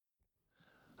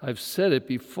I've said it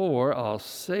before, I'll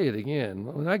say it again.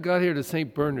 When I got here to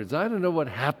St. Bernard's, I don't know what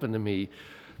happened to me.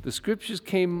 The scriptures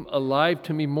came alive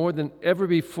to me more than ever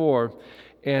before,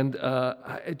 and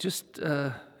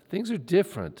things are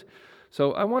different.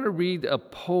 So I want to read a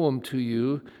poem to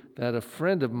you that a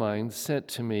friend of mine sent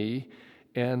to me,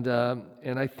 and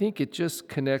I think it just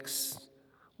connects,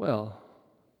 well,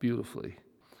 beautifully.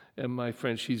 And my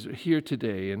friend, she's here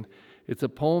today, and it's a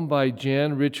poem by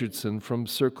Jan Richardson from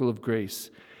Circle of Grace.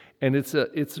 And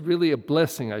it's really a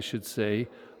blessing, I should say,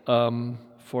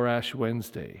 for Ash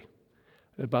Wednesday,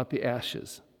 about the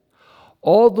ashes.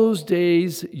 All those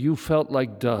days you felt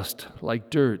like dust, like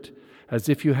dirt, as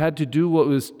if you had to do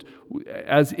was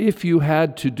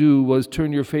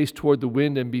turn your face toward the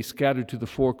wind and be scattered to the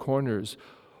four corners,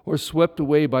 or swept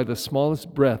away by the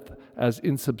smallest breath as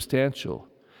insubstantial.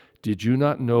 Did you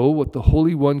not know what the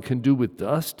Holy One can do with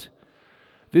dust?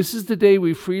 This is the day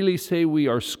we freely say we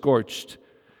are scorched.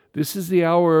 This is the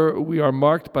hour we are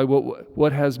marked by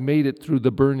what has made it through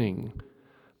the burning.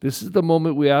 This is the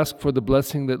moment we ask for the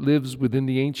blessing that lives within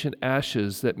the ancient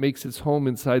ashes that makes its home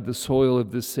inside the soil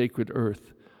of this sacred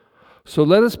earth. So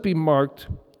let us be marked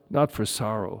not for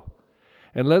sorrow,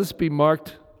 and let us be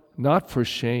marked not for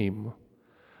shame.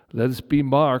 Let us be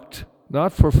marked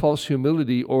not for false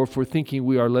humility or for thinking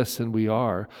we are less than we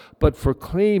are, but for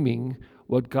claiming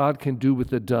what God can do with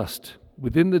the dust,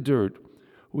 within the dirt,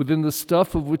 within the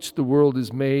stuff of which the world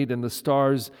is made, and the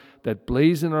stars that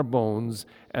blaze in our bones,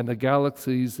 and the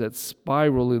galaxies that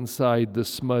spiral inside the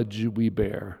smudge we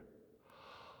bear.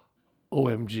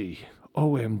 OMG,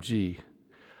 OMG.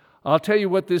 I'll tell you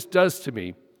what this does to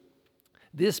me.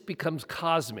 This becomes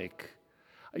cosmic.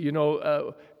 You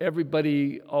know,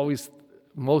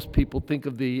 most people think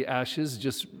of the ashes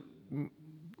just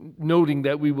noting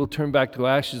that we will turn back to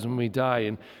ashes when we die,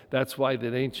 and that's why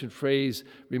that ancient phrase,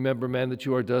 remember, man, that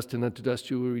you are dust, and unto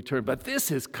dust you will return. But this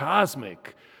is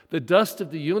cosmic. The dust of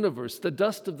the universe, the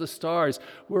dust of the stars.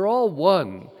 We're all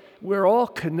one. We're all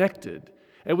connected.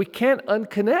 And we can't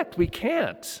unconnect. We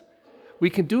can't. We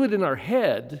can do it in our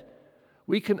head.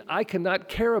 I cannot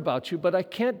care about you, but I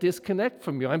can't disconnect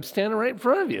from you. I'm standing right in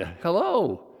front of you.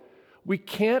 Hello. We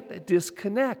can't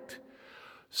disconnect.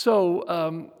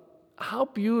 So, how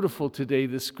beautiful today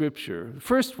this scripture.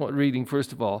 First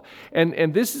of all.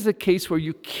 And this is a case where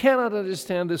you cannot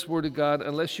understand this word of God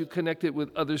unless you connect it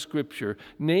with other scripture,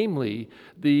 namely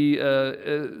the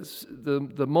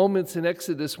moments in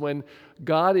Exodus when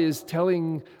God is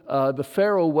telling the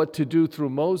Pharaoh what to do through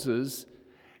Moses,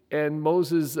 and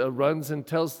Moses runs and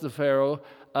tells the Pharaoh,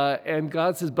 and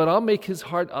God says, but I'll make his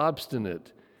heart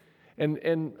obstinate.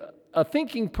 And a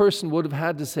thinking person would have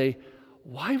had to say,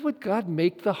 why would God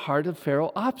make the heart of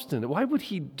Pharaoh obstinate? Why would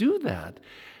he do that?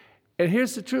 And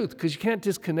here's the truth, because you can't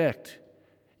disconnect.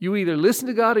 You either listen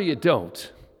to God or you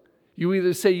don't. You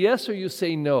either say yes or you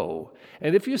say no.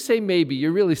 And if you say maybe,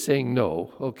 you're really saying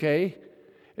no, okay?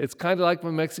 It's kind of like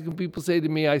when Mexican people say to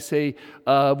me, I say,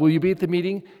 will you be at the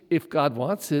meeting? If God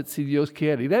wants it, si Dios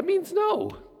quiere. That means no.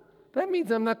 That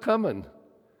means I'm not coming.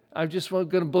 I'm just going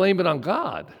to blame it on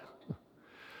God.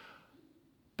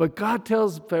 But God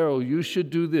tells Pharaoh, you should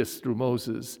do this through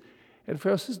Moses. And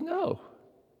Pharaoh says, no.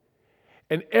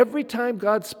 And every time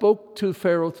God spoke to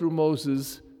Pharaoh through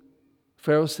Moses,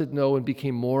 Pharaoh said no and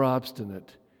became more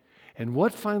obstinate. And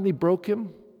what finally broke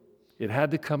him? It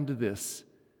had to come to this.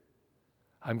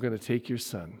 I'm going to take your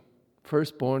son,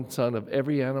 firstborn son of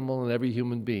every animal and every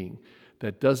human being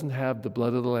that doesn't have the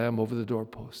blood of the Lamb over the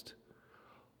doorpost.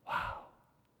 Wow.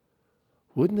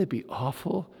 Wouldn't it be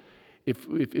awful if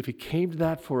it came to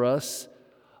that for us,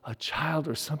 a child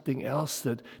or something else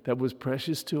that was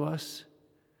precious to us?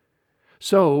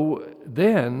 So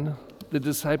then the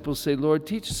disciples say, Lord,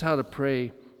 teach us how to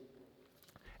pray.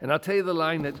 And I'll tell you the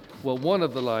line one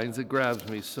of the lines that grabs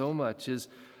me so much is,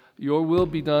 your will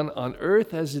be done on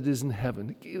earth as it is in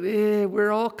heaven.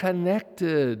 We're all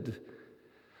connected.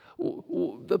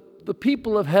 The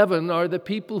people of heaven are the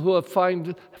people who have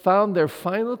found their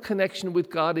final connection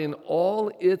with God in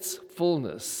all its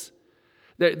fullness.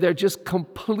 They're just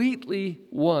completely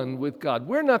one with God.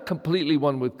 We're not completely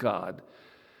one with God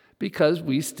because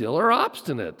we still are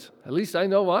obstinate. At least I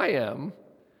know I am.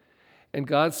 And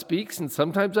God speaks, and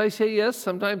sometimes I say yes,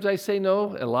 sometimes I say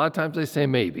no, and a lot of times I say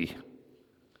maybe.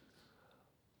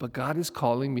 But God is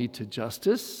calling me to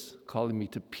justice, calling me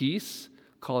to peace,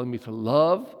 calling me to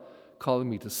love, calling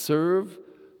me to serve,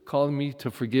 calling me to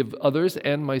forgive others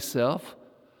and myself,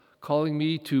 calling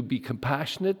me to be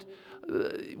compassionate.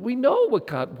 We know what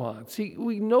God wants.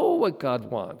 We know what God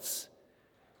wants.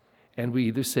 And we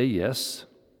either say yes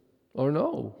or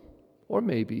no, or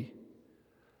maybe.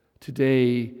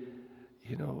 Today,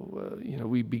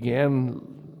 We began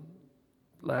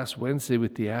last Wednesday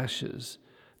with the ashes,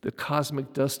 the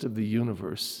cosmic dust of the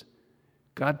universe.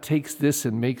 God takes this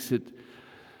and makes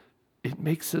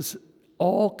us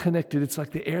all connected. It's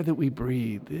like the air that we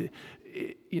breathe.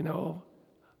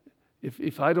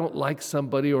 If I don't like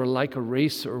somebody or like a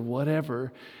race or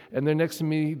whatever, and they're next to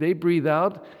me, they breathe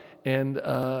out, and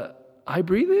I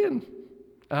breathe in.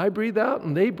 I breathe out,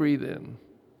 and they breathe in.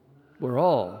 We're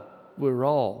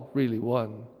all really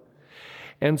one.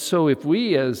 And so if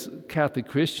we as Catholic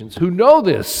Christians who know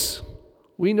this,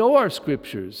 we know our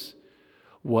scriptures,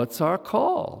 what's our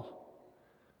call?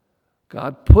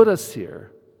 God put us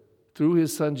here through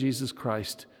his Son Jesus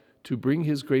Christ to bring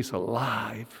his grace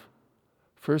alive,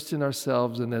 first in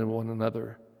ourselves and then in one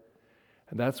another.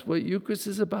 And that's what Eucharist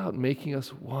is about, making us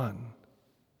one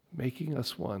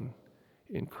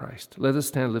in Christ. Let us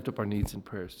stand and lift up our needs and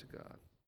prayers to God.